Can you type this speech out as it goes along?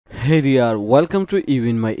Hey there, welcome to you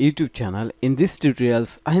in my YouTube channel. In this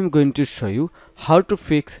tutorials, I am going to show you how to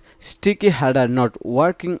fix sticky header not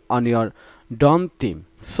working on your DOM theme.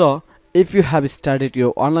 So, if you have started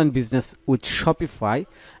your online business with Shopify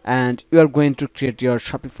and you are going to create your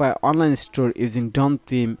Shopify online store using DOM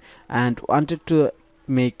theme and wanted to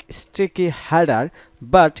make sticky header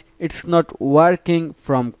but it's not working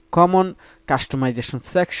from common customization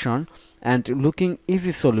section and looking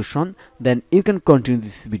easy solution, then you can continue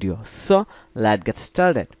this video. So let's get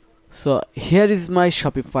started. So here is my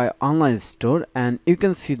Shopify online store and you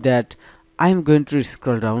can see that I am going to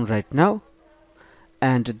scroll down right now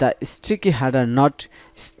and the sticky header not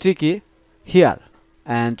sticky here.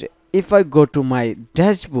 And if I go to my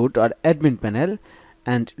dashboard or admin panel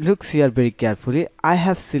and looks here very carefully, I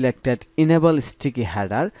have selected enable sticky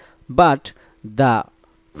header but the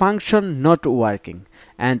function not working,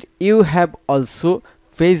 and you have also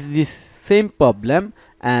faced this same problem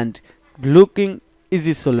and looking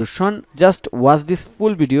easy solution. Just watch this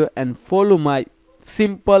full video and follow my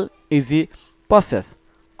simple easy process.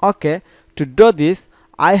 Okay, to do this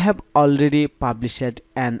I have already published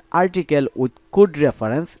an article with code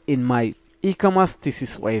reference in my e-commerce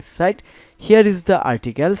thesis website. Here is the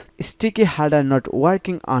articles sticky header not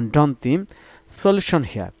working on DOM theme solution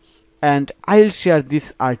here, and I will share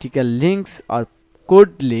this article links or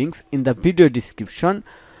code links in the video description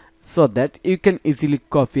so that you can easily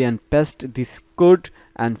copy and paste this code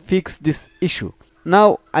and fix this issue.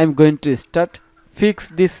 Now I am going to start fix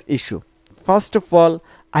this issue. First of all,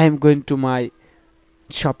 I am going to my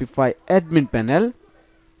Shopify admin panel.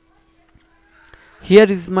 Here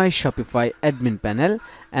is my Shopify admin panel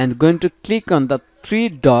and going to click on the three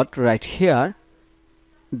dot right here,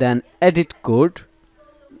 then edit code,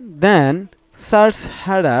 then search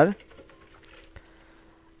header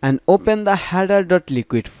and open the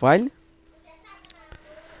header.liquid file.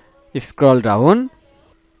 Scroll down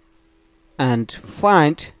and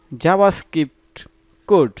find JavaScript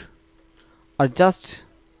code, or just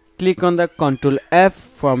click on the Ctrl F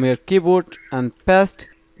from your keyboard and paste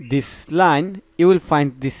this line. You will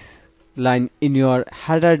find this line in your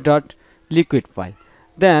header.liquid file.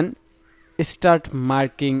 Then start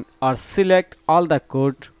marking or select all the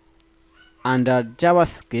code under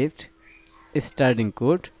JavaScript starting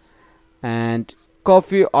code and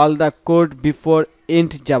copy all the code before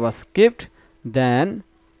int JavaScript, then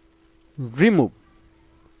remove.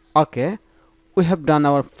 Okay, we have done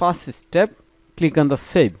our first step. Click on the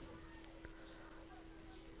save.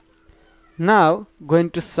 Now going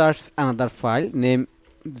to search another file name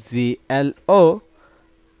global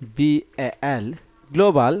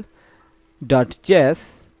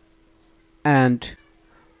global.js and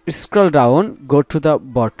scroll down, go to the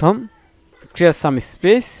bottom, create some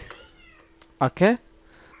space. Okay,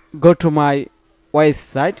 go to my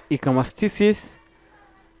website e-commerce thesis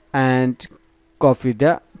and copy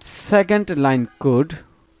the second line code.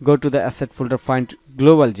 Go to the asset folder, find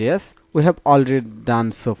global.js. We have already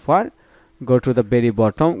done so far. Go to the very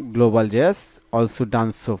bottom, global.js, also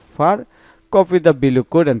done so far. Copy the below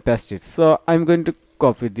code and paste it. So I'm going to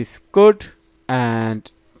copy this code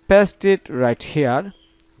and paste it right here.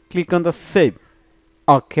 Click on the save.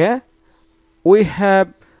 Okay, we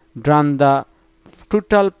have done the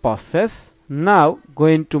total process. Now go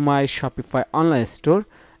into my Shopify online store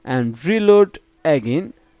and reload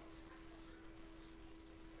again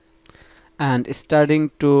and starting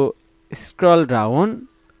to scroll down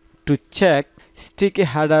to check sticky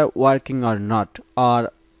header working or not,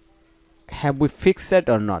 or have we fixed it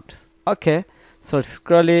or not. Okay, so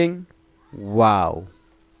scrolling, wow,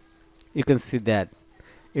 you can see that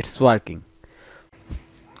it's working.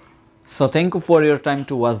 So thank you for your time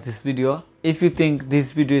to watch this video. If you think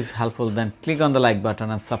this video is helpful, then click on the like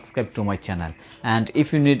button and subscribe to my channel. And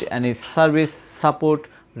if you need any service support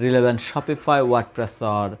relevant Shopify, WordPress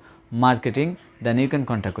or marketing, then you can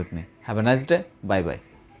contact with me. Have a nice day. Bye bye.